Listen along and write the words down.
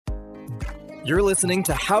You're listening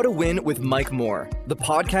to How to Win with Mike Moore, the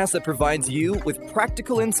podcast that provides you with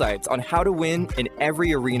practical insights on how to win in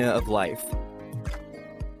every arena of life.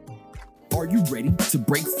 Are you ready to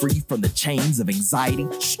break free from the chains of anxiety,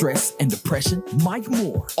 stress, and depression? Mike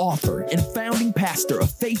Moore, author and founding pastor of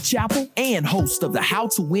Faith Chapel and host of the How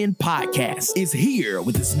to Win podcast, is here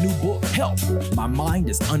with his new book, Help, My Mind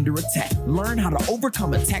is Under Attack. Learn how to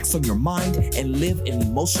overcome attacks on your mind and live an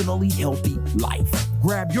emotionally healthy life.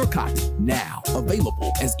 Grab your copy now.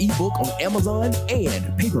 Available as ebook on Amazon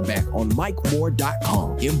and paperback on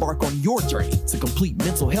MikeMoore.com. Embark on your journey to complete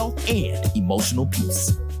mental health and emotional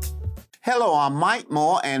peace. Hello, I'm Mike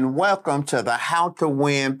Moore, and welcome to the How to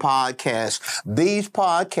Win podcast. These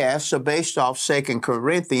podcasts are based off 2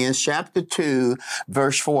 Corinthians chapter 2,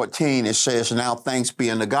 verse 14. It says, "Now thanks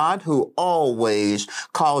be unto God who always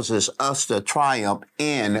causes us to triumph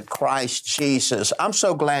in Christ Jesus." I'm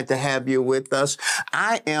so glad to have you with us.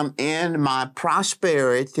 I am in my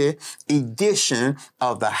prosperity edition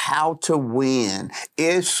of the How to Win.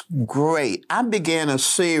 It's great. I began a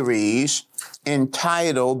series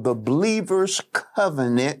entitled The Believer's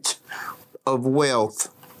Covenant of Wealth.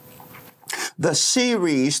 The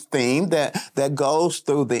series theme that goes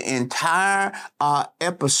through the entire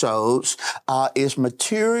episodes is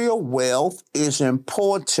material wealth is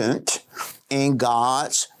important in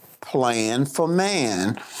God's plan for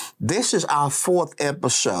man. This is our 4th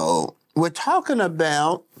episode. We're talking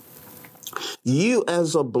about you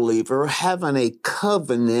as a believer having a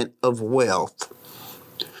covenant of wealth.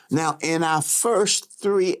 Now, in our first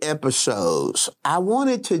 3 episodes, I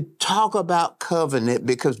wanted to talk about covenant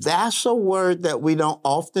because that's a word that we don't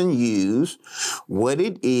often use, what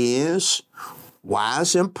it is, why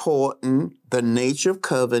it's important, the nature of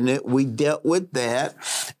covenant. We dealt with that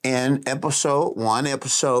in episode 1.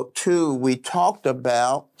 Episode 2, we talked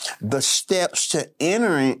about the steps to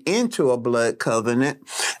entering into a blood covenant.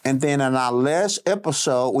 And then in our last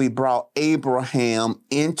episode, we brought Abraham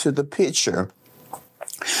into the picture.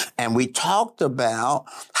 And we talked about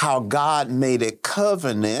how God made a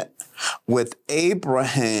covenant with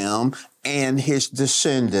Abraham and his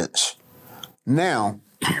descendants. Now,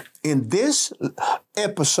 in this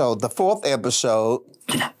episode, the 4th episode,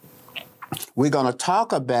 we're going to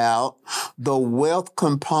talk about the wealth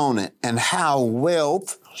component and how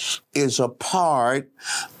wealth is a part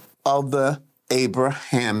of the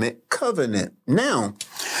Abrahamic covenant. Now,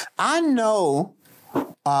 I know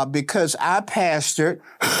because I pastored,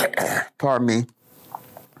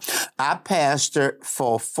 I pastored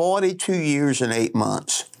for 42 years and 8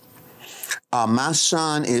 months. My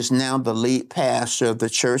son is now the lead pastor of the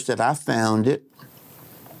church that I founded.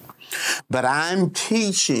 But I'm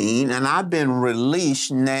teaching, and I've been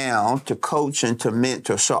released now to coach and to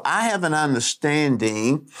mentor. So I have an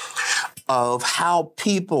understanding of how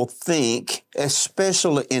people think,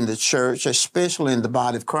 especially in the church, especially in the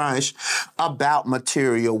body of Christ, about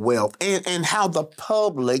material wealth and how the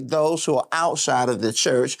public, those who are outside of the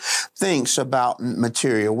church, thinks about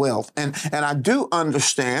material wealth. And I do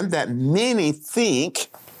understand that many think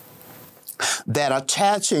that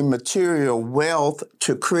attaching material wealth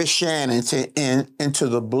to Christianity and to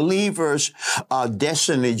the believer's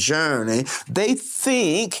destiny journey, they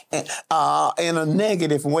think in a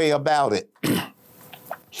negative way about it.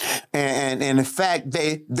 And in fact,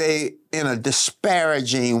 they in a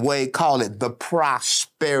disparaging way call it the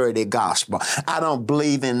prosperity gospel. I don't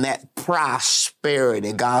believe in that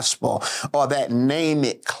prosperity gospel or that name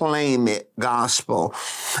it, claim it gospel.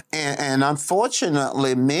 And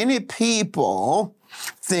unfortunately, many people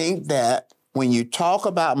think that when you talk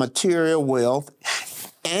about material wealth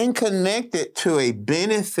and connect it to a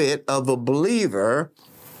benefit of a believer,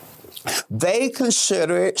 they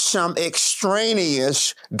consider it some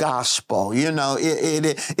extraneous gospel. You know,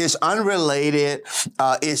 it is unrelated,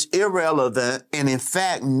 it's irrelevant, and in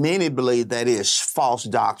fact, many believe that is false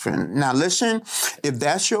doctrine. Now, listen, if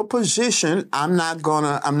that's your position, I'm not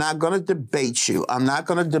gonna debate you. I'm not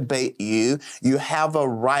gonna debate you. You have a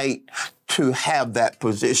right to have that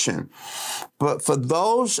position. But for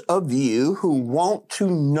those of you who want to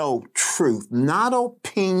know truth, not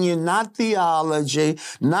opinion, not theology,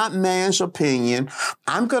 not man's opinion,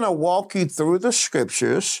 I'm going to walk you through the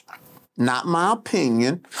scriptures, not my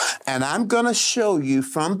opinion, and I'm going to show you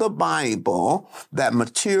from the Bible that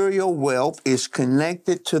material wealth is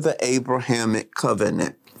connected to the Abrahamic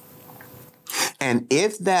covenant. And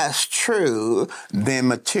if that's true, then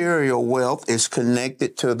material wealth is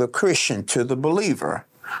connected to the Christian, to the believer.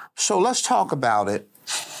 So let's talk about it.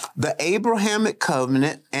 The Abrahamic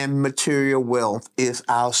covenant and material wealth is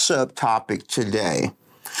our subtopic today.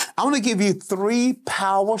 I want to give you 3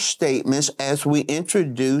 power statements as we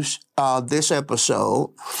introduce this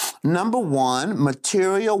episode. Number 1,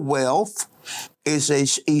 material wealth is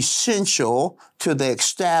essential to the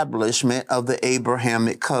establishment of the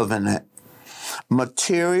Abrahamic Covenant.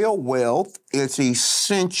 Material wealth is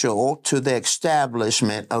essential to the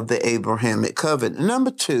establishment of the Abrahamic Covenant.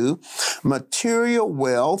 Number 2, material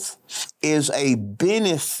wealth is a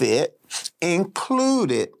benefit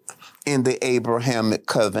included in the Abrahamic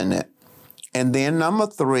Covenant. And then number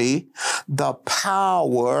 3, the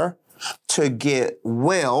power to get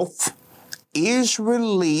wealth is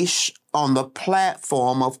released on the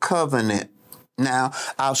platform of covenant. Now,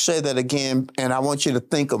 I'll say that again, and I want you to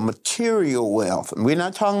think of material wealth. We're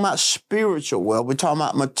not talking about spiritual wealth. We're talking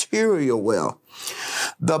about material wealth.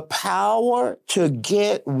 The power to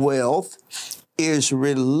get wealth is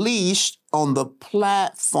released on the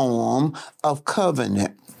platform of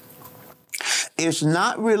covenant. It's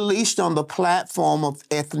not released on the platform of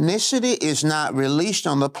ethnicity. It's not released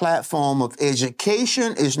on the platform of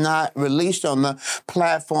education. It's not released on the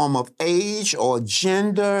platform of age or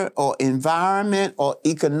gender or environment or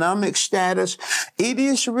economic status. It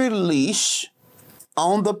is released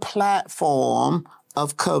on the platform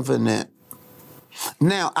of covenant.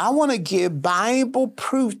 Now, I want to give Bible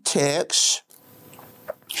proof texts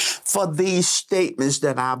for these statements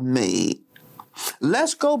that I've made.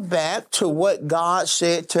 Let's go back to what God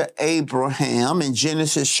said to Abraham in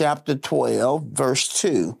Genesis chapter 12, verse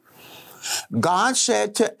 2. God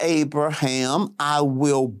said to Abraham, I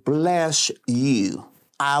will bless you.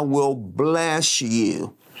 I will bless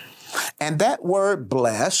you. And that word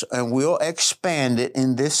bless, and we'll expand it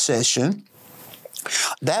in this session,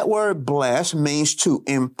 that word bless means to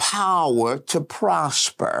empower to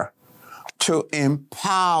prosper. To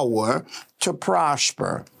empower to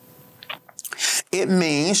prosper. It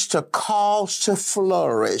means to cause to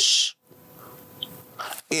flourish.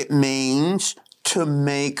 It means to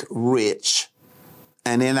make rich.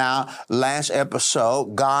 And in our last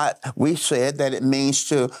episode, we said that it means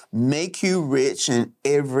to make you rich in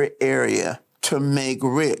every area, to make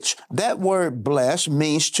rich. That word bless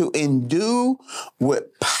means to endue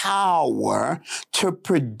with power to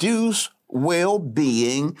produce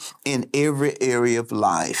well-being in every area of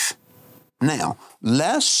life. Now,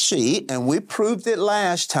 let's see, and we proved it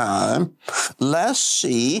last time, let's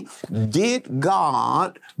see, did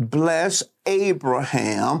God bless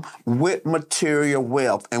Abraham with material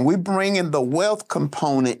wealth? And we bring in the wealth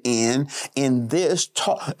component in this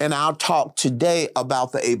talk, and I'll talk today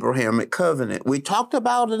about the Abrahamic Covenant. We talked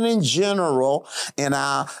about it in general in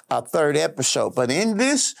our 3rd episode, but in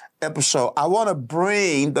this episode, I want to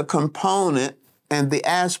bring the component and the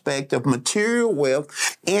aspect of material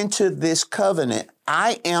wealth into this covenant.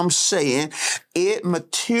 I am saying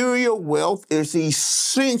material wealth is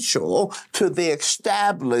essential to the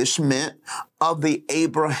establishment of the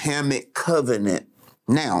Abrahamic Covenant.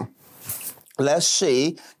 Now, let's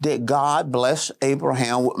see, did God bless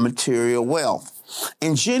Abraham with material wealth?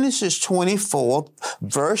 In Genesis 24,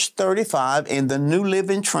 verse 35, in the New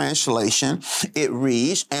Living Translation, it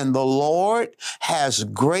reads, and the Lord has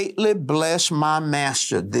greatly blessed my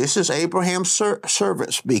master. This is Abraham's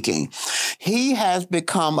servant speaking. He has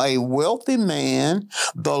become a wealthy man.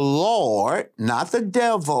 The Lord, not the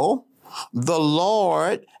devil, the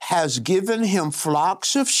Lord has given him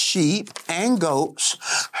flocks of sheep and goats,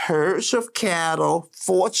 herds of cattle,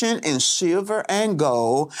 fortune in silver and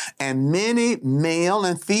gold, and many male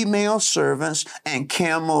and female servants, and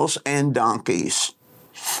camels and donkeys.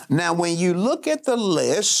 Now, when you look at the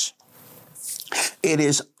list, it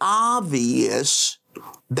is obvious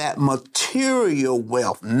that material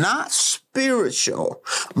wealth, not spiritual,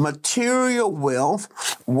 material wealth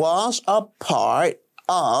was a part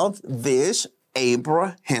of this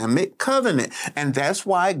Abrahamic covenant. And that's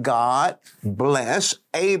why God blessed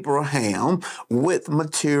Abraham with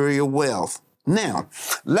material wealth. Now,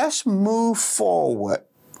 let's move forward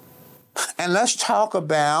and let's talk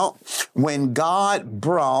about when God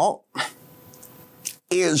brought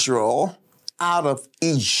Israel out of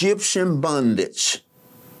Egyptian bondage.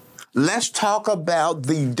 Let's talk about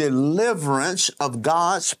the deliverance of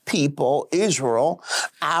God's people, Israel,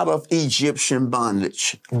 out of Egyptian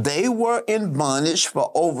bondage. They were in bondage for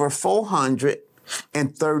over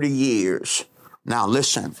 430 years. Now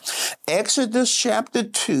listen, Exodus chapter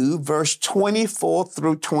 2, verse 24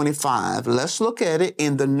 through 25. Let's look at it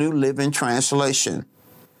in the New Living Translation.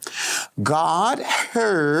 God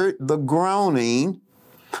heard the groaning,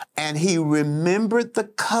 and he remembered the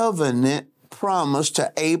covenant promised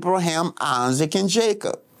to Abraham, Isaac, and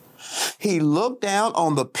Jacob. He looked down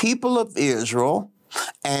on the people of Israel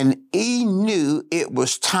and he knew it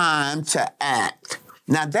was time to act.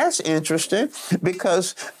 Now, that's interesting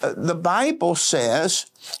because the Bible says,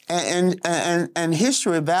 and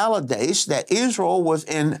history validates, that Israel was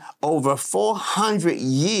in over 400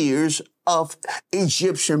 years of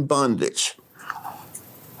Egyptian bondage.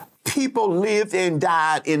 People lived and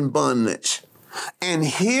died in bondage. And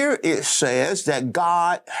here it says that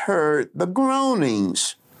God heard the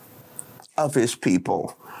groanings of his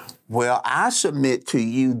people. Well, I submit to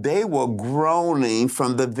you, they were groaning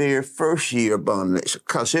from the very first year of bondage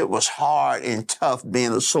because it was hard and tough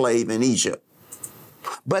being a slave in Egypt.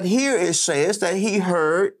 But here it says that he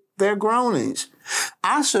heard their groanings.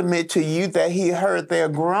 I submit to you that he heard their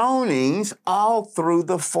groanings all through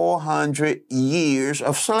the 400 years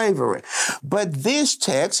of slavery. But this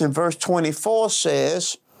text in verse 24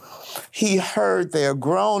 says he heard their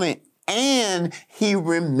groaning and he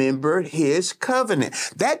remembered his covenant.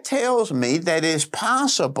 That tells me that it's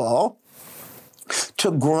possible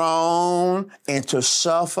to groan and to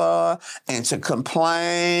suffer and to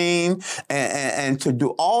complain and to do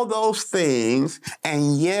all those things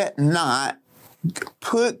and yet not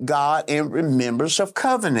put God in remembrance of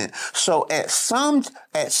covenant. So at some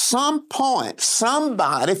point,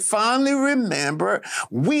 somebody finally remembered,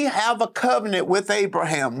 we have a covenant with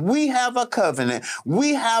Abraham. We have a covenant.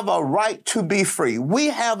 We have a right to be free. We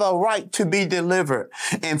have a right to be delivered.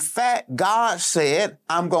 In fact, God said,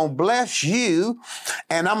 I'm going to bless you,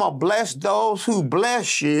 and I'm going to bless those who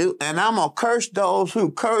bless you, and I'm going to curse those who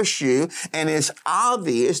curse you. And it's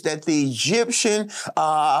obvious that the Egyptian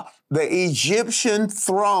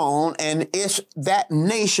throne and that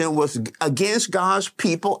nation was against God's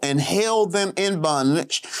people and held them in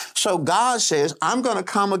bondage. So God says, I'm going to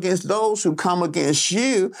come against those who come against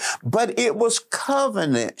you, but it was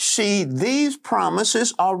covenant. See, these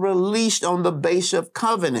promises are released on the base of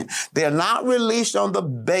covenant. They're not released on the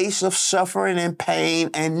base of suffering and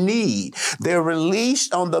pain and need. They're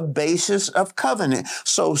released on the basis of covenant.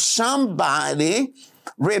 So somebody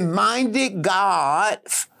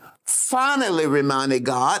finally reminded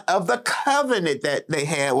God of the covenant that they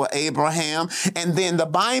had with Abraham. And then the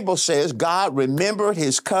Bible says God remembered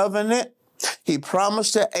his covenant. He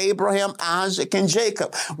promised to Abraham, Isaac, and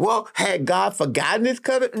Jacob. Well, had God forgotten his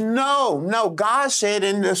covenant? No. God said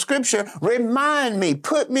in the scripture, remind me,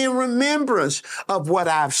 put me in remembrance of what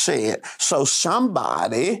I've said. So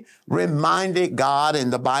somebody reminded God,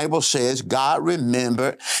 and the Bible says God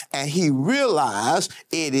remembered, and he realized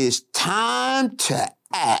it is time to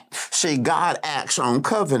act. See, God acts on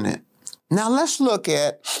covenant. Now let's look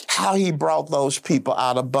at how he brought those people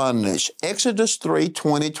out of bondage. Exodus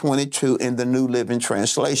 3:20-22 in the New Living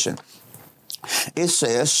Translation. It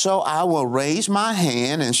says, so I will raise my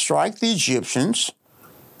hand and strike the Egyptians.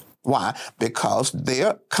 Why? Because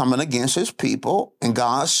they're coming against his people, and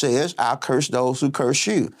God says, I'll curse those who curse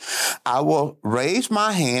you. I will raise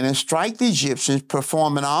my hand and strike the Egyptians,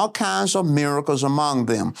 performing all kinds of miracles among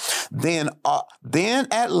them. Then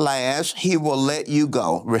at last he will let you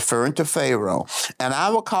go, referring to Pharaoh. And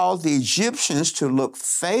I will cause the Egyptians to look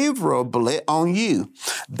favorably on you.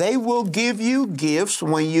 They will give you gifts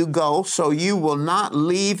when you go, so you will not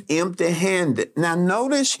leave empty-handed. Now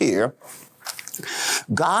notice here,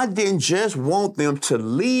 God didn't just want them to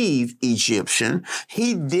leave Egyptian.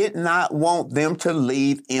 He did not want them to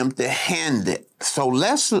leave empty-handed. So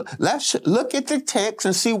let's look at the text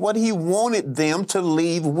and see what he wanted them to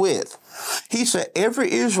leave with. He said,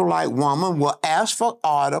 every Israelite woman will ask for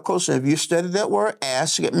articles. If you study that word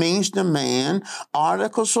ask, it means demand,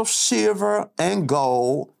 articles of silver and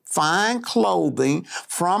gold, fine clothing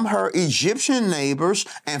from her Egyptian neighbors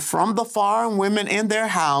and from the foreign women in their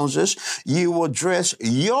houses. You will dress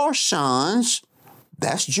your sons,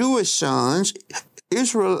 that's Jewish sons,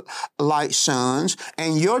 Israelite sons,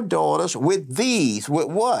 and your daughters with these. With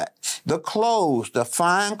what? The clothes, the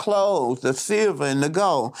fine clothes, the silver and the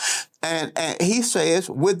gold. And he says,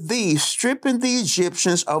 with these, stripping the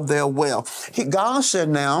Egyptians of their wealth. God said,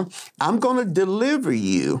 now, I'm going to deliver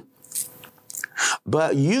you,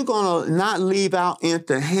 but you're going to not leave out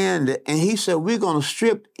empty-handed. And he said, we're going to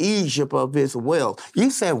strip Egypt of its wealth. You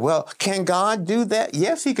said, well, can God do that?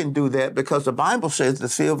 Yes, he can do that, because the Bible says the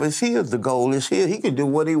silver is his, the gold is his. He can do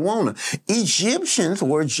what he wanted. Egyptians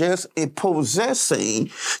were just possessing.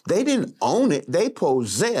 They didn't own it. They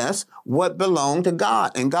possessed what belonged to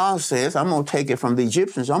God. And God says, I'm going to take it from the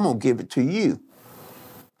Egyptians. I'm going to give it to you.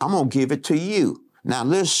 I'm going to give it to you. Now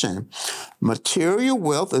listen, material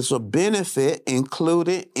wealth is a benefit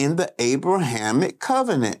included in the Abrahamic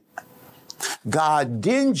Covenant. God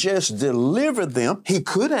didn't just deliver them. He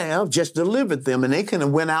could have just delivered them and they could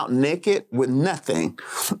have went out naked with nothing.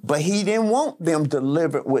 But he didn't want them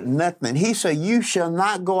delivered with nothing. He said, you shall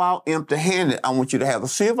not go out empty-handed. I want you to have the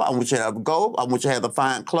silver. I want you to have gold. I want you to have the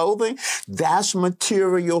fine clothing. That's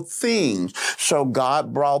material things. So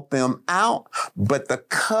God brought them out, but the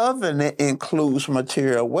covenant includes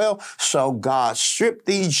material wealth. So God stripped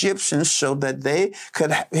the Egyptians so that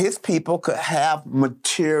his people could have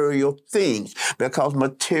material things, because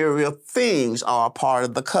material things are a part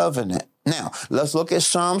of the covenant. Now, let's look at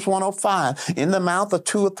Psalms 105. In the mouth of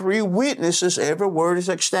 2 or 3 witnesses, every word is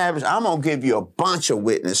established. I'm going to give you a bunch of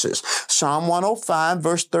witnesses. Psalm 105,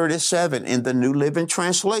 verse 37, in the New Living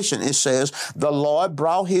Translation, it says, the Lord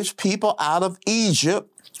brought his people out of Egypt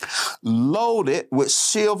loaded with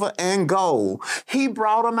silver and gold. He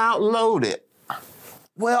brought them out loaded.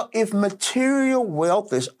 Well, if material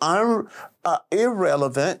wealth is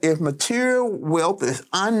irrelevant, if material wealth is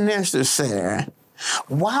unnecessary,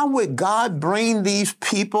 why would God bring these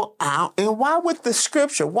people out? And why would the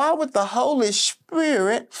scripture, why would the Holy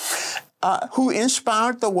Spirit, who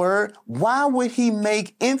inspired the word, why would he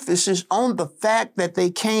make emphasis on the fact that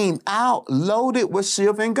they came out loaded with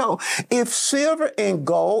silver and gold? If silver and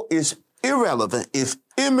gold is irrelevant, if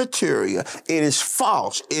immaterial, it is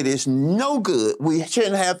false, it is no good, we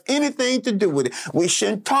shouldn't have anything to do with it, we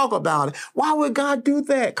shouldn't talk about it, why would God do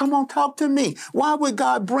that? Come on, talk to me. Why would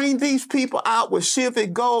God bring these people out with silver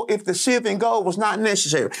and gold if the silver and gold was not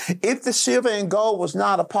necessary? If the silver and gold was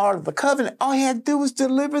not a part of the covenant, all he had to do was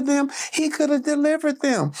deliver them. He could have delivered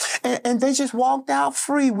them. And they just walked out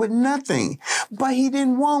free with nothing. But he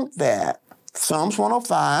didn't want that. Psalms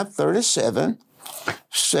 105, 37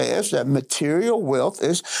 says that material wealth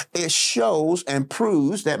it shows and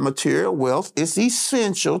proves that material wealth is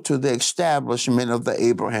essential to the establishment of the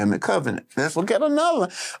Abrahamic Covenant. Let's look at another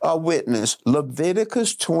witness,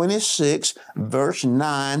 Leviticus 26, verse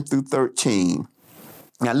 9 through 13.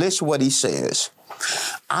 Now listen what he says.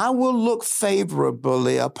 I will look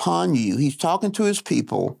favorably upon you. He's talking to his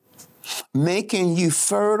people, making you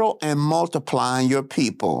fertile and multiplying your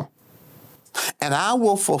people. And I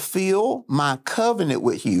will fulfill my covenant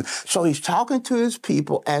with you. So he's talking to his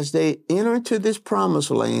people as they enter into this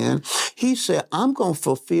promised land. He said, I'm going to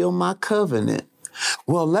fulfill my covenant.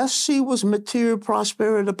 Well, let's see what's material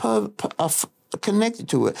prosperity connected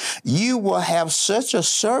to it. You will have such a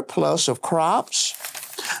surplus of crops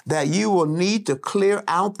that you will need to clear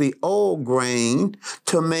out the old grain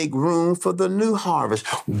to make room for the new harvest.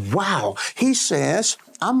 Wow. He says,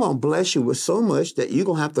 I'm going to bless you with so much that you're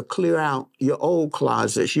going to have to clear out your old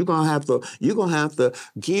closets. You're going to have to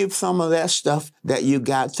give some of that stuff that you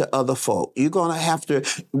got to other folk. You're going to have to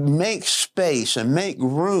make space and make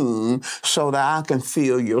room so that I can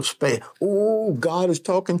fill your space. Oh, God is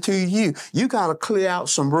talking to you. You got to clear out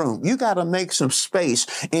some room. You got to make some space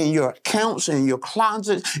in your accounts, in your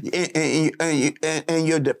closets, in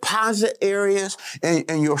your deposit areas,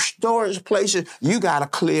 and your storage places. You got to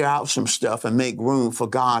clear out some stuff and make room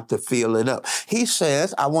for God to fill it up. He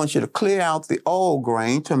says, I want you to clear out the old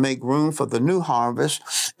grain to make room for the new harvest,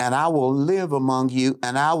 and I will live among you,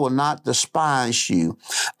 and I will not despise you.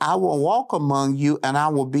 I will walk among you, and I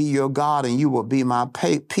will be your God, and you will be my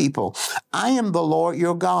people. I am the Lord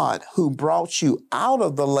your God, who brought you out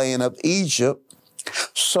of the land of Egypt,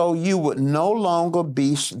 so you would no longer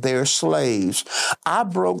be their slaves. I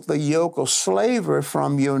broke the yoke of slavery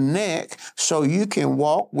from your neck so you can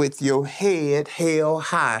walk with your head held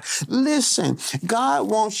high. Listen,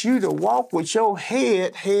 God wants you to walk with your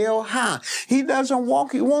head held high. He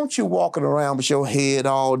wants you walking around with your head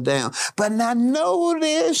all down. But now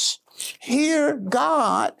notice here,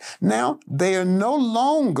 God, now they are no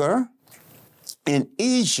longer in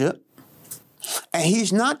Egypt. And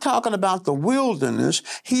he's not talking about the wilderness.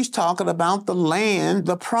 He's talking about the land,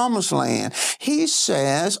 the promised land. He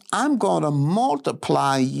says, I'm going to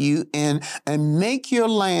multiply you and make your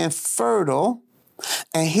land fertile.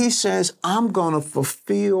 And he says, I'm going to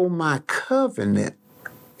fulfill my covenant.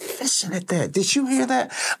 Listen at that. Did you hear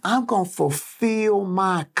that? I'm going to fulfill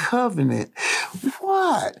my covenant.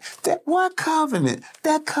 What? What covenant?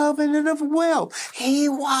 That covenant of wealth. He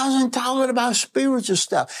wasn't talking about spiritual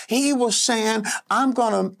stuff. He was saying, I'm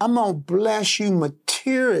going to bless you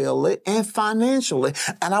materially and financially.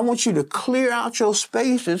 And I want you to clear out your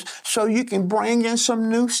spaces so you can bring in some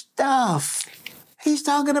new stuff. He's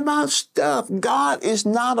talking about stuff. God is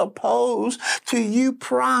not opposed to you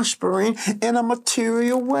prospering in a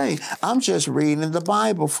material way. I'm just reading the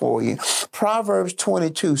Bible for you. Proverbs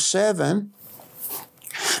 22:7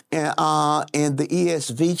 And the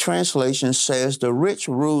ESV translation says, the rich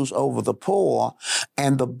rules over the poor,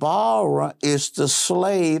 and the borrower is the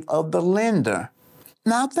slave of the lender.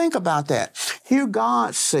 Now think about that. Here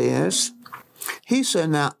God says, he said,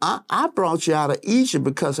 now I brought you out of Egypt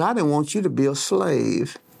because I didn't want you to be a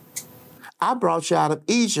slave. I brought you out of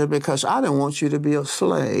Egypt because I didn't want you to be a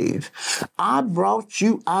slave. I brought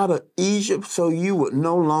you out of Egypt so you would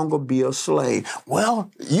no longer be a slave. Well,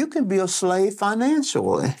 you can be a slave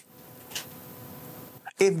financially.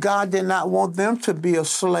 If God did not want them to be a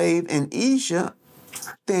slave in Egypt,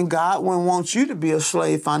 then God wouldn't want you to be a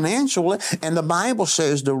slave financially. And the Bible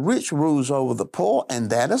says the rich rules over the poor, and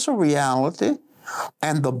that is a reality.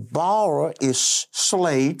 And the borrower is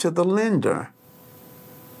slave to the lender.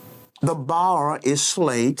 The borrower is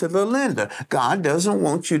slave to the lender. God doesn't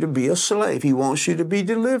want you to be a slave. He wants you to be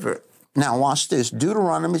delivered. Now watch this.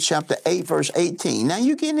 Deuteronomy chapter 8, verse 18. Now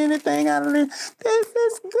you getting anything out of this? This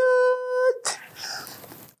is good.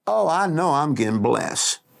 Oh, I know I'm getting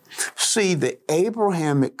blessed. See, the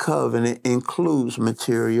Abrahamic Covenant includes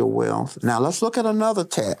material wealth. Now let's look at another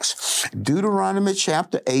text. Deuteronomy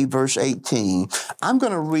chapter 8, verse 18. I'm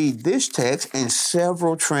going to read this text in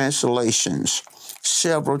several translations.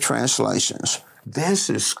 This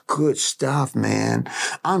is good stuff, man.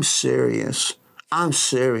 I'm serious.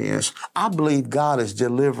 I believe God is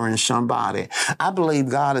delivering somebody. I believe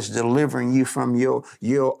God is delivering you from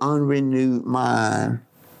your unrenewed mind.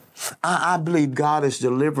 I believe God is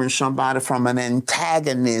delivering somebody from an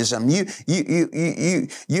antagonism. You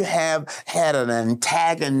have had an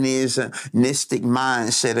antagonistic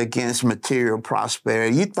mindset against material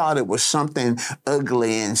prosperity. You thought it was something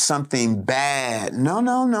ugly and something bad. No.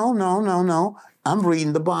 I'm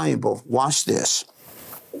reading the Bible. Watch this.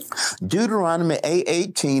 Deuteronomy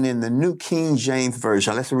 8:18 in the New King James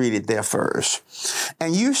Version. Let's read it there first.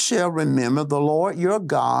 And you shall remember the Lord your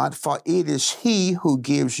God, for it is he who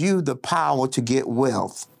gives you the power to get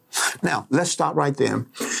wealth. Now, let's stop right there.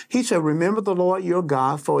 He said, remember the Lord your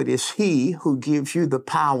God, for it is he who gives you the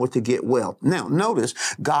power to get wealth. Now, notice,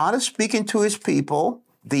 God is speaking to his people.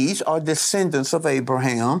 These are descendants of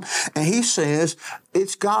Abraham. And he says,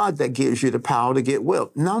 it's God that gives you the power to get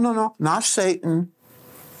wealth. No, not Satan.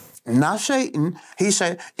 Not Satan. He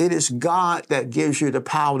said, it is God that gives you the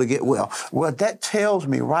power to get wealth. Well, that tells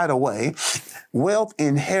me right away, wealth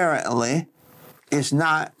inherently is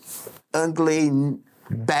not ugly,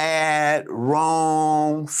 bad,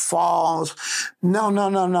 wrong, false. No.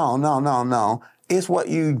 It's what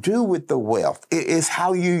you do with the wealth. It's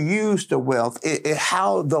how you use the wealth. It's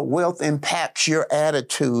how the wealth impacts your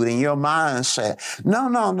attitude and your mindset.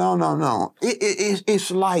 No.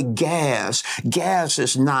 It's like gas. Gas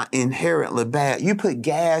is not inherently bad. You put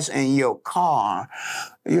gas in your car,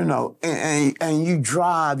 and you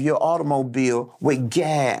drive your automobile with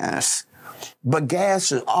gas. But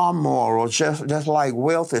gas is amoral, just like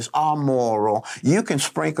wealth is amoral. You can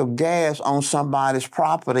sprinkle gas on somebody's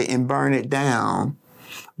property and burn it down.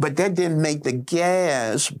 But that didn't make the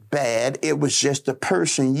gas bad. It was just the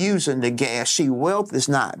person using the gas. See, wealth is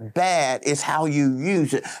not bad. It's how you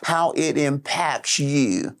use it, how it impacts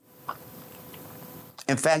you.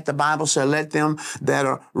 In fact, the Bible said, let them that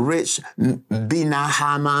are rich be not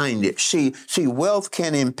high-minded. See, wealth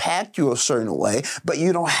can impact you a certain way, but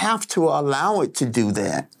you don't have to allow it to do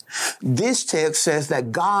that. This text says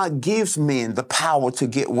that God gives men the power to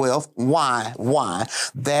get wealth. Why?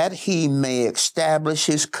 That he may establish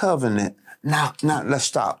his covenant. Now, let's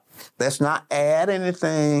stop. Let's not add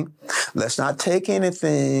anything. Let's not take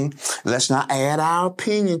anything. Let's not add our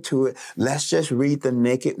opinion to it. Let's just read the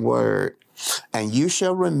naked word. And you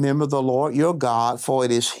shall remember the Lord your God, for it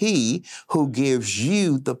is he who gives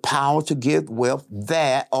you the power to get wealth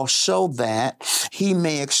so that he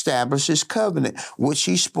may establish his covenant, which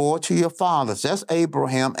he swore to your fathers. That's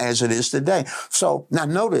Abraham as it is today. So now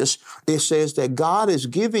notice it says that God is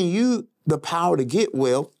giving you the power to get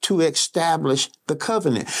wealth to establish the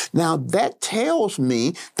covenant. Now that tells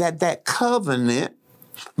me that covenant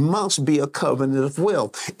must be a covenant of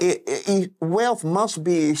wealth. Wealth must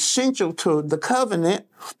be essential to the covenant,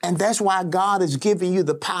 and that's why God is giving you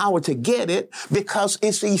the power to get it, because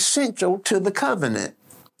it's essential to the covenant.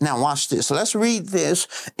 Now watch this. Let's read this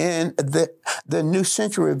in the New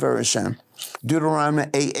Century Version. Deuteronomy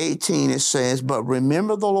 8:18, it says, but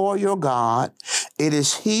remember the Lord your God. It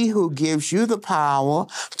is he who gives you the power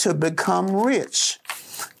to become rich,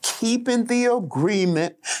 keeping the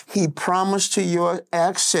agreement he promised to your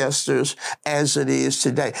ancestors as it is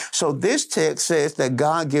today. So this text says that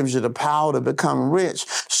God gives you the power to become rich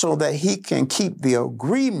so that he can keep the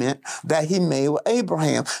agreement that he made with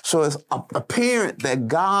Abraham. So it's apparent that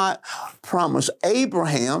God promised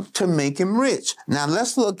Abraham to make him rich. Now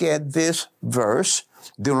let's look at this verse,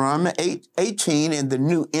 Deuteronomy 18 in the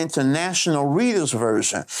New International Reader's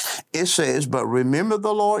Version. It says, but remember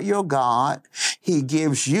the Lord your God. He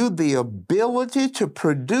gives you the ability to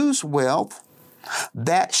produce wealth.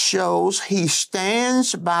 That shows he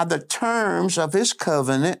stands by the terms of his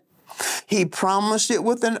covenant. He promised it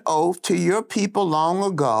with an oath to your people long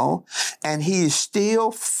ago, and he is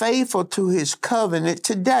still faithful to his covenant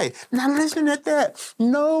today. Now listen at that.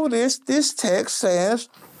 Notice this text says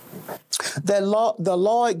that the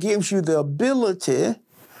Lord gives you the ability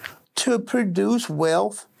to produce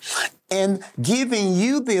wealth, and giving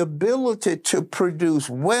you the ability to produce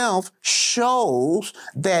wealth shows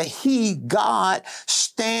that he, God,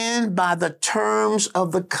 stand by the terms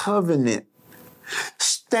of the covenant.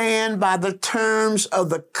 Stand by the terms of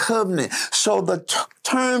the covenant. So the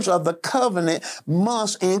terms of the covenant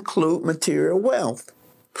must include material wealth.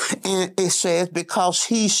 And it says because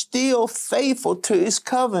he's still faithful to his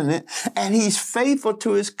covenant, and he's faithful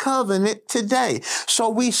to his covenant today. So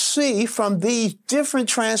we see from these different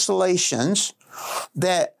translations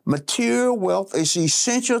that material wealth is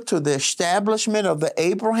essential to the establishment of the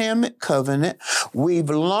Abrahamic Covenant. We've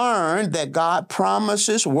learned that God's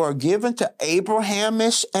promises were given to Abraham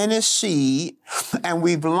and his seed, and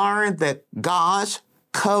we've learned that God's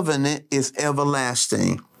covenant is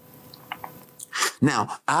everlasting. Now,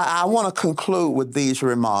 I want to conclude with these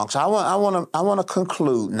remarks. I want to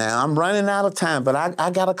conclude now. I'm running out of time, but I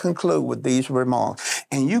got to conclude with these remarks.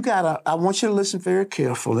 And I want you to listen very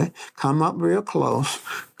carefully. Come up real close.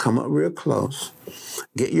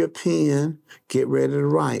 Get your pen, get ready to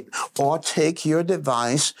write, or take your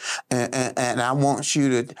device, and I want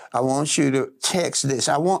you to text this.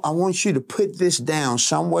 I want you to put this down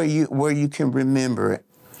somewhere where you can remember it.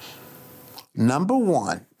 Number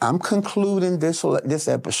one, I'm concluding this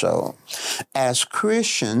episode. As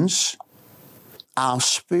Christians, our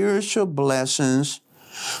spiritual blessings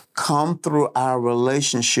come through our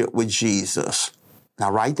relationship with Jesus.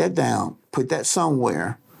 Now write that down. Put that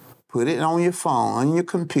somewhere. Put it on your phone, on your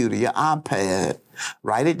computer, your iPad.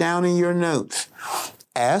 Write it down in your notes.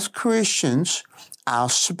 As Christians, our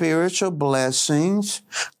spiritual blessings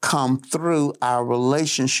come through our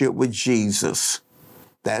relationship with Jesus.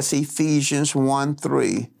 That's Ephesians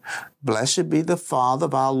 1:3. Blessed be the Father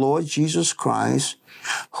of our Lord Jesus Christ,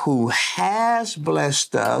 who has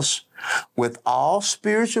blessed us with all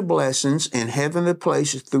spiritual blessings in heavenly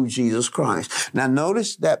places through Jesus Christ. Now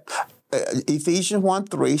notice that Ephesians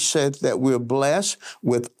 1:3 says that we're blessed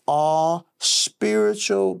with all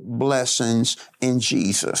spiritual blessings in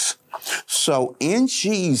Jesus. So in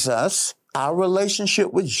Jesus, our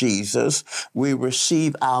relationship with Jesus, we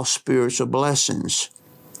receive our spiritual blessings.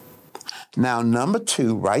 Now, number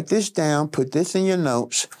two, write this down, put this in your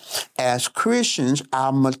notes. As Christians,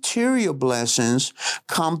 our material blessings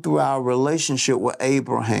come through our relationship with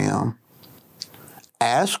Abraham.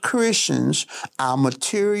 As Christians, our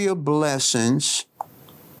material blessings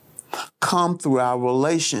come through our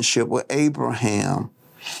relationship with Abraham.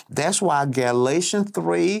 That's why Galatians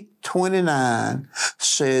 3:29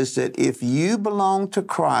 says that if you belong to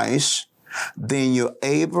Christ, then you're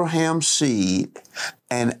Abraham's seed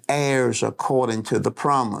and heirs according to the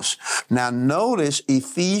promise. Now notice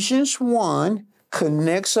Ephesians 1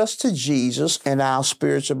 connects us to Jesus and our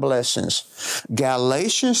spiritual blessings.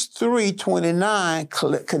 Galatians 3:29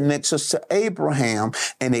 connects us to Abraham,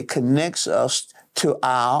 and it connects us to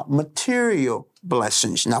our material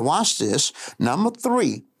blessings. Now watch this. Number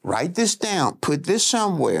three, write this down. Put this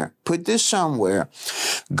somewhere.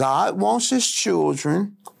 God wants his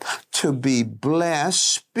children to be blessed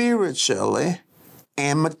spiritually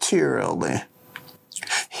and materially.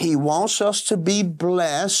 He wants us to be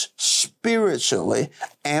blessed spiritually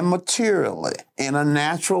and materially in a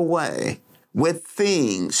natural way with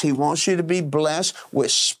things. He wants you to be blessed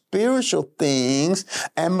with spiritual things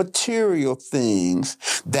and material things.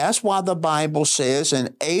 That's why the Bible says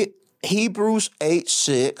in Hebrews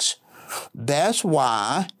 8:6, that's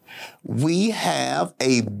why we have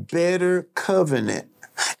a better covenant.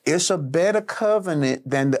 It's a better covenant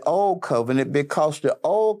than the old covenant because the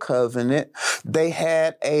old covenant, they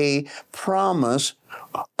had a promise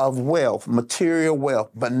of wealth, material wealth.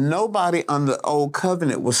 But nobody under the old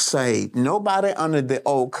covenant was saved. Nobody under the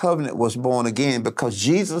old covenant was born again because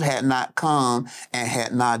Jesus had not come and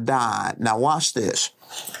had not died. Now watch this.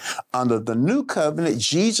 Under the new covenant,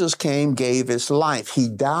 Jesus came, gave his life. He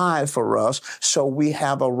died for us, so we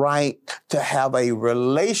have a right to have a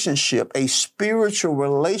relationship, a spiritual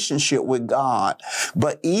relationship with God.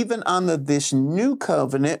 But even under this new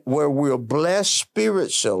covenant, where we're blessed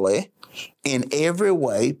spiritually, in every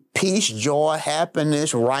way, peace, joy,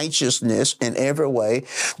 happiness, righteousness in every way.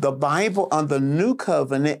 The Bible on the New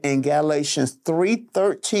Covenant in Galatians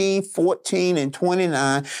 3:13, 14, and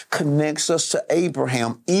 29 connects us to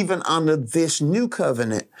Abraham, even under this new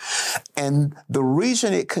covenant. And the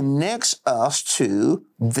reason it connects us to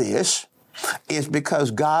this is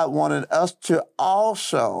because God wanted us to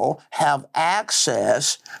also have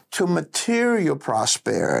access to material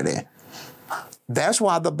prosperity. That's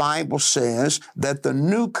why the Bible says that the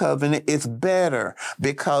new covenant is better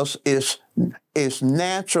because it's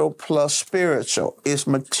natural plus spiritual. It's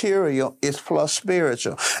material, it's plus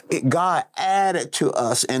spiritual. God added to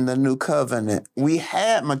us in the new covenant. We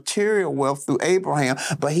had material wealth through Abraham,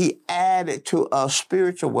 but he added to us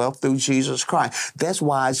spiritual wealth through Jesus Christ. That's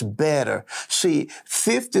why it's better. See,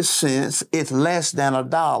 50 cents is less than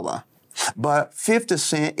 $1. But 50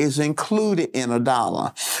 cents is included in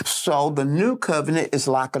 $1. So the new covenant is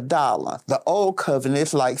like $1. The old covenant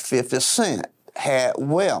is like 50 cents. Had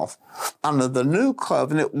wealth. Under the new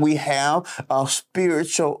covenant, we have a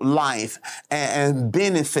spiritual life and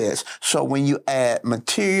benefits. So when you add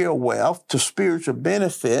material wealth to spiritual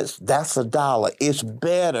benefits, that's $1. It's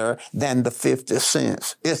better than the 50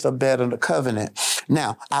 cents. It's a better covenant.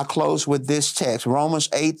 Now, I close with this text, Romans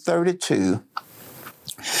 8:32.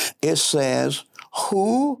 It says,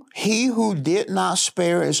 he who did not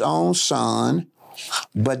spare his own son,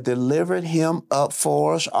 but delivered him up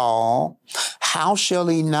for us all, how shall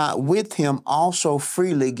he not with him also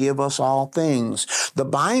freely give us all things? The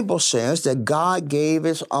Bible says that God gave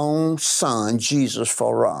his own son, Jesus,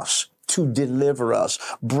 for us, to deliver us,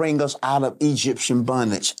 bring us out of Egyptian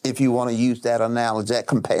bondage, if you want to use that analogy, that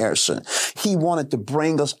comparison. He wanted to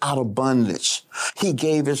bring us out of bondage. He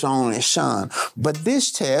gave his only son. But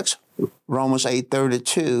this text, Romans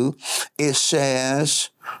 8:32, it says,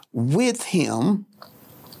 with him,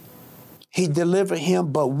 he delivered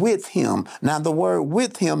him, but with him. Now, the word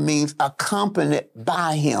with him means accompanied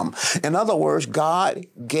by him. In other words, God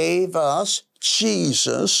gave us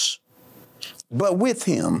Jesus, but with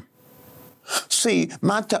him. See,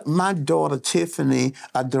 my daughter Tiffany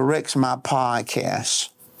directs my podcast,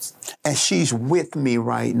 and she's with me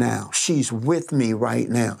right now. She's with me right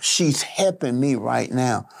now. She's helping me right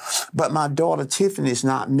now. But my daughter Tiffany is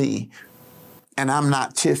not me, and I'm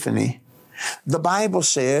not Tiffany. The Bible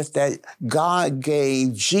says that God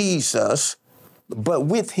gave Jesus, but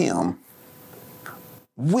with him.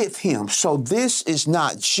 With him. So this is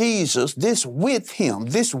not Jesus, this with him,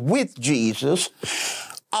 this with Jesus.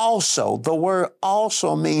 Also, the word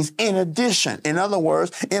also means in addition. In other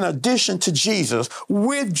words, in addition to Jesus,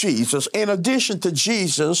 with Jesus, in addition to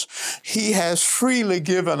Jesus, he has freely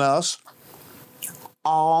given us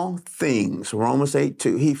all things. Romans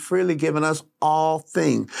 8:2. He freely given us all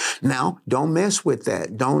things. Now, don't mess with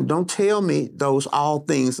that. Don't tell me those all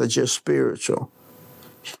things are just spiritual.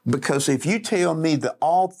 Because if you tell me that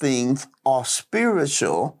all things are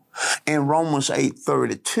spiritual in Romans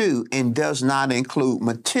 8:32 and does not include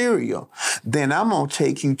material, then I'm going to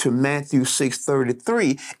take you to Matthew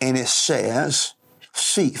 6:33, and it says,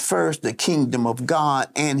 seek first the kingdom of God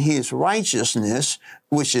and his righteousness,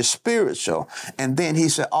 which is spiritual. And then he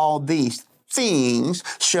said, all these things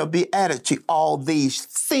shall be added to. All these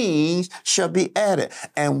things shall be added.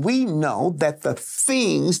 And we know that the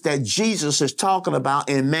things that Jesus is talking about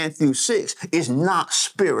in Matthew 6 is not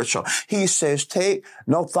spiritual. He says, take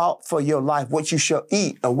no thought for your life, what you shall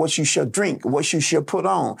eat or what you shall drink, what you shall put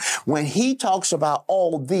on. When he talks about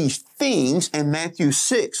all these things in Matthew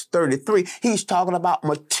 6:33, he's talking about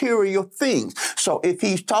material things. So if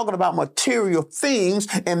he's talking about material things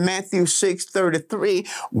in Matthew 6:33,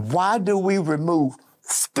 why do we remove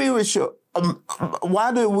spiritual?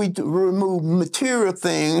 Why do we remove material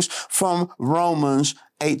things from Romans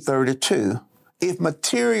 8:32? If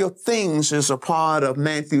material things is a part of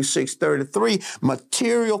Matthew 6:33,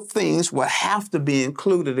 material things will have to be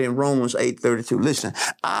included in Romans 8:32. Listen,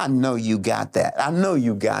 I know you got that. I know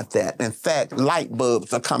you got that. In fact, light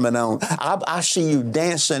bulbs are coming on. I see you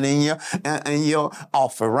dancing in your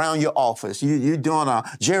office, around your office. You doing a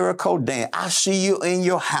Jericho dance. I see you in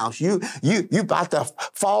your house. You about to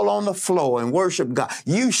fall on the floor and worship God.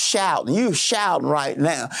 You shouting right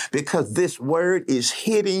now because this word is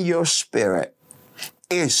hitting your spirit.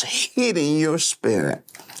 It's hitting your spirit.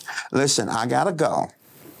 Listen, I gotta go.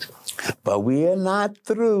 But we are not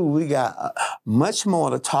through. We got much more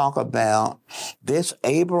to talk about. This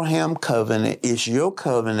Abraham covenant is your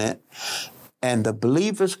covenant, and the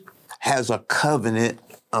believers has a covenant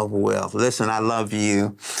of wealth. Listen, I love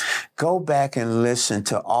you. Go back and listen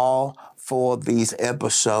to all 4 of these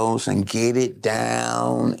episodes and get it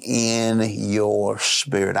down in your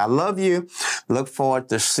spirit. I love you. Look forward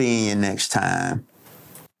to seeing you next time.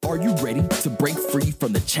 Are you ready to break free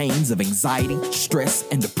from the chains of anxiety, stress,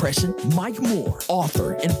 and depression? Mike Moore,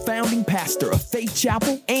 author and founding pastor of Faith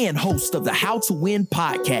Chapel and host of the How to Win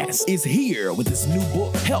podcast, is here with his new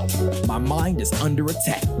book, Help, My Mind is Under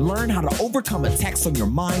Attack. Learn how to overcome attacks on your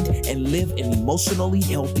mind and live an emotionally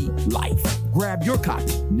healthy life. Grab your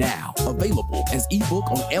copy now. Available as ebook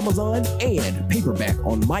on Amazon and paperback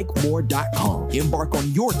on MikeMoore.com. Embark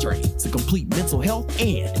on your journey to complete mental health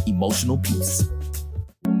and emotional peace.